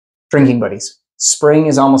Drinking buddies, spring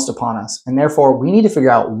is almost upon us, and therefore we need to figure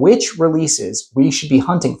out which releases we should be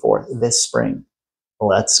hunting for this spring.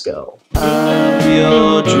 Let's go. I'm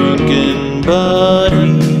your drinking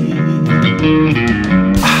buddy.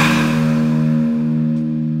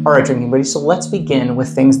 All right, drinking buddies, so let's begin with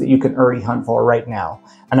things that you can already hunt for right now.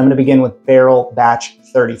 And I'm going to begin with Barrel Batch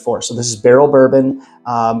 34. So this is barrel bourbon,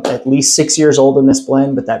 at least 6 years old in this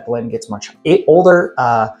blend, but that blend gets much older.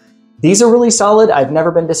 These are really solid. I've never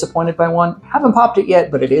been disappointed by one. Haven't popped it yet,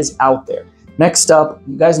 but it is out there. Next up,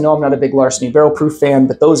 you guys know I'm not a big Larceny Barrel Proof fan,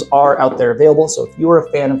 but those are out there available. So if you are a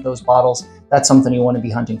fan of those bottles, that's something you want to be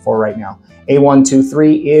hunting for right now.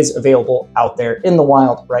 A123 is available out there in the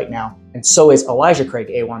wild right now. And so is Elijah Craig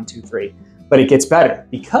A123. But it gets better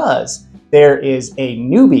because there is a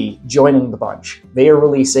newbie joining the bunch. They are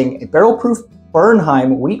releasing a barrel proof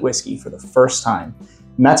Bernheim wheat whiskey for the first time.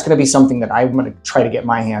 And that's going to be something that I'm going to try to get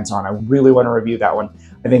my hands on. I really want to review that one.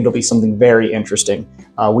 I think it'll be something very interesting.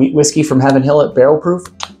 Wheat whiskey from Heaven Hill at barrel proof.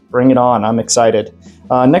 Bring it on. I'm excited.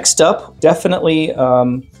 Next up, definitely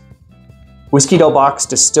Whiskey Del Box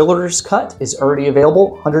Distiller's Cut is already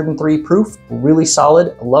available. 103 proof. Really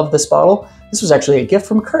solid. I love this bottle. This was actually a gift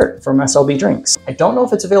from Kurt from SLB Drinks. I don't know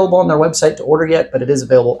if it's available on their website to order yet, but it is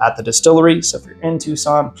available at the distillery. So if you're in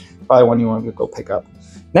Tucson, probably one you want to go pick up.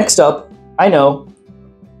 Next up, I know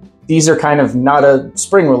these are kind of not a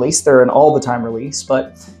spring release, they're an all-the-time release,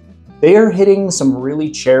 but they are hitting some really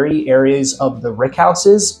cherry areas of the rick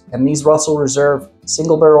houses, and these Russell Reserve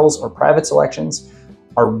single barrels or private selections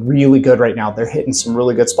are really good right now. They're hitting some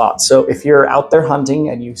really good spots. So if you're out there hunting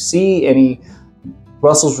and you see any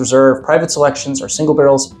Russell's Reserve private selections or single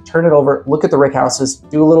barrels, turn it over, look at the rick houses,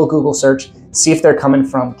 do a little Google search, see if they're coming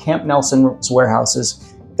from Camp Nelson's warehouses.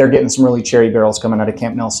 They're getting some really cherry barrels coming out of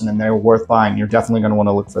Camp Nelson, and they're worth buying. You're definitely going to want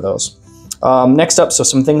to look for those. Next up, so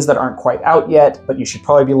some things that aren't quite out yet, but you should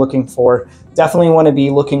probably be looking for. Definitely want to be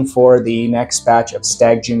looking for the next batch of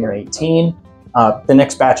Stag Junior 18. The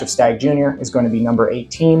next batch of Stag Junior is going to be number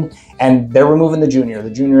 18, and they're removing the Junior. The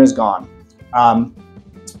Junior is gone.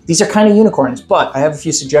 These are kind of unicorns, but I have a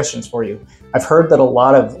few suggestions for you. I've heard that a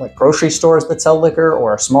lot of like grocery stores that sell liquor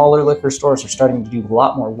or smaller liquor stores are starting to do a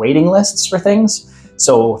lot more waiting lists for things.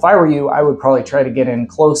 So if I were you, I would probably try to get in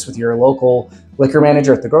close with your local liquor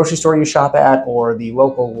manager at the grocery store you shop at, or the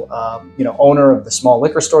local owner of the small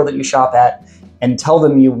liquor store that you shop at, and tell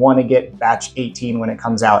them you want to get batch 18 when it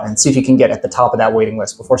comes out, and see if you can get at the top of that waiting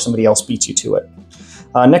list before somebody else beats you to it.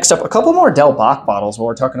 Next up, a couple more Del Bach bottles while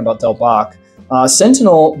we're talking about Del Bach.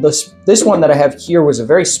 Sentinel, this one that I have here was a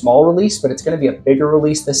very small release, but it's going to be a bigger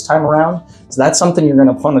release this time around. So that's something you're going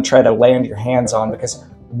to want to try to land your hands on, because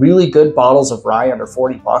really good bottles of rye under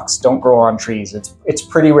 40 bucks don't grow on trees. It's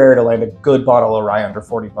pretty rare to land a good bottle of rye under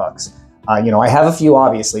 40 bucks. I have a few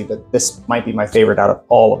obviously, but this might be my favorite out of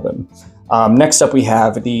all of them. Next up we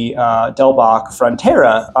have the Del Bach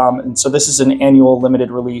Frontera. And so this is an annual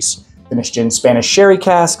limited release finished in Spanish sherry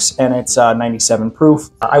casks, and it's 97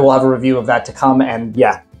 proof. I will have a review of that to come, and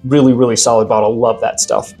yeah, really, really solid bottle. Love that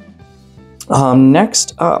stuff.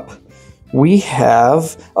 Next up, we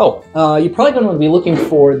have, you're probably going to be looking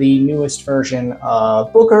for the newest version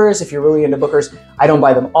of Booker's if you're really into Booker's. I don't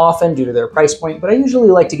buy them often due to their price point, but I usually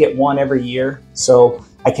like to get one every year, so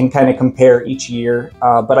I can kind of compare each year,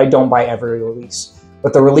 but I don't buy every release.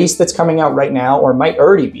 But the release that's coming out right now, or might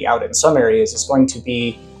already be out in some areas, is going to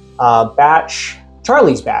be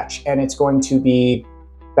Charlie's batch, and it's going to be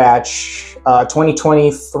batch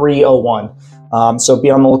 2020-301. So be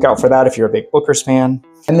on the lookout for that if you're a big Booker's fan.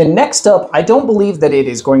 And then next up, I don't believe that it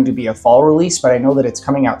is going to be a fall release, but I know that it's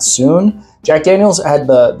coming out soon. Jack Daniel's had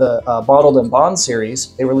the Bottled and Bond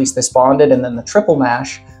series. They released this Bonded and then the Triple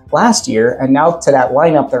Mash last year, and now to that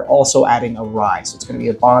lineup, they're also adding a rye. So it's going to be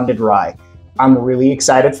a Bonded rye. I'm really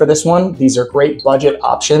excited for this one. These are great budget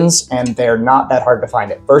options, and they're not that hard to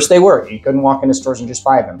find. At first they were. You couldn't walk into stores and just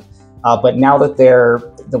buy them. But now that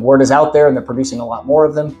the word is out there and they're producing a lot more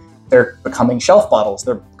of them, they're becoming shelf bottles.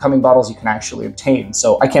 They're becoming bottles you can actually obtain.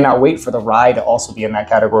 So I cannot wait for the rye to also be in that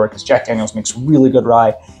category, because Jack Daniel's makes really good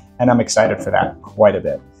rye, and I'm excited for that quite a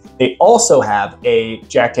bit. They also have a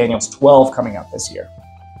Jack Daniel's 12 coming out this year.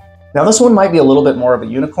 Now this one might be a little bit more of a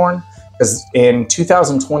unicorn, because in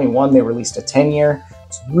 2021 they released a 10-year.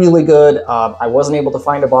 It's really good. I wasn't able to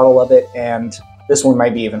find a bottle of it, and this one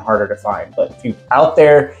might be even harder to find. But if you're out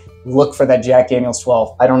there, look for that Jack Daniel's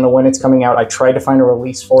 12. I don't know when it's coming out. I tried to find a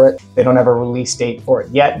release for it. They don't have a release date for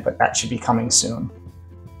it yet, but that should be coming soon.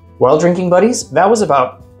 Well, drinking buddies, that was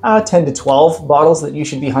about 10 to 12 bottles that you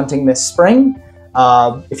should be hunting this spring.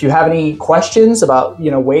 If you have any questions about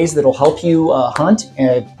ways that'll help you hunt,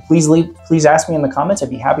 please ask me in the comments.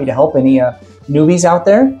 I'd be happy to help any newbies out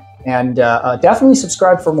there. And definitely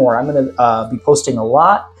subscribe for more. I'm going to be posting a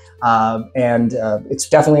lot, and it's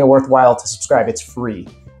definitely worthwhile to subscribe. It's free.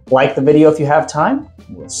 Like the video if you have time.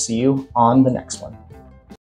 We'll see you on the next one.